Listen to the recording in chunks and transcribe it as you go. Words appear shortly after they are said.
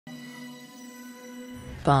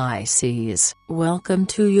Pisces, welcome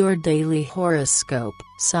to your daily horoscope.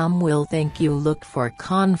 Some will think you look for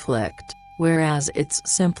conflict, whereas it's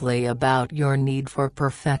simply about your need for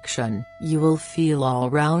perfection. You will feel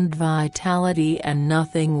all-round vitality and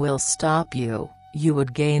nothing will stop you. You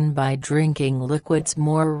would gain by drinking liquids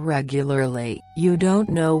more regularly. You don't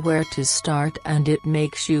know where to start and it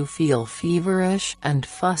makes you feel feverish and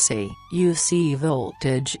fussy. You see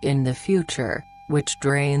voltage in the future, which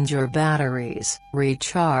drains your batteries.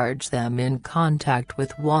 Recharge them in contact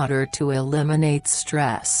with water to eliminate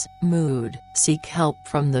stress. Mood. Seek help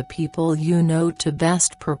from the people you know to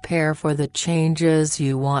best prepare for the changes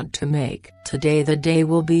you want to make. Today the day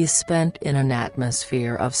will be spent in an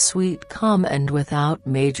atmosphere of sweet calm and without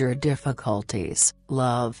major difficulties.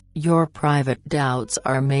 Love. Your private doubts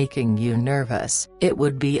are making you nervous. It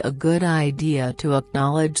would be a good idea to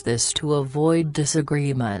acknowledge this to avoid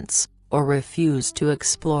disagreements, or refuse to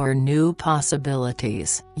explore new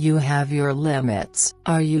possibilities. You have your limits.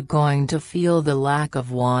 Are you going to feel the lack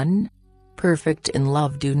of one? Perfect in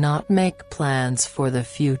love. Do not make plans for the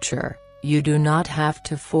future. You do not have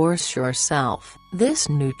to force yourself. This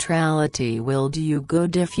neutrality will do you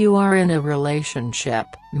good if you are in a relationship.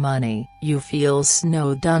 Money. You feel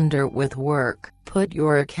snowed under with work. Put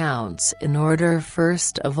your accounts in order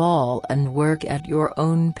first of all and work at your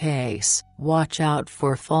own pace. Watch out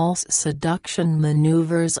for false seduction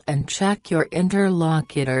maneuvers and check your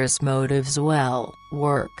interlocutor's motives well.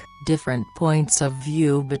 Work. Different points of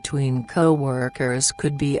view between co-workers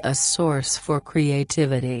could be a source for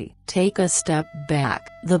creativity. Take a step back.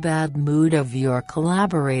 The bad mood of your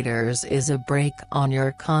collaborators is a break on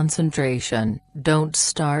your concentration. Don't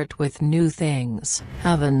start with new things.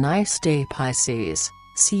 Have a nice day, Pisces.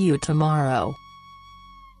 See you tomorrow.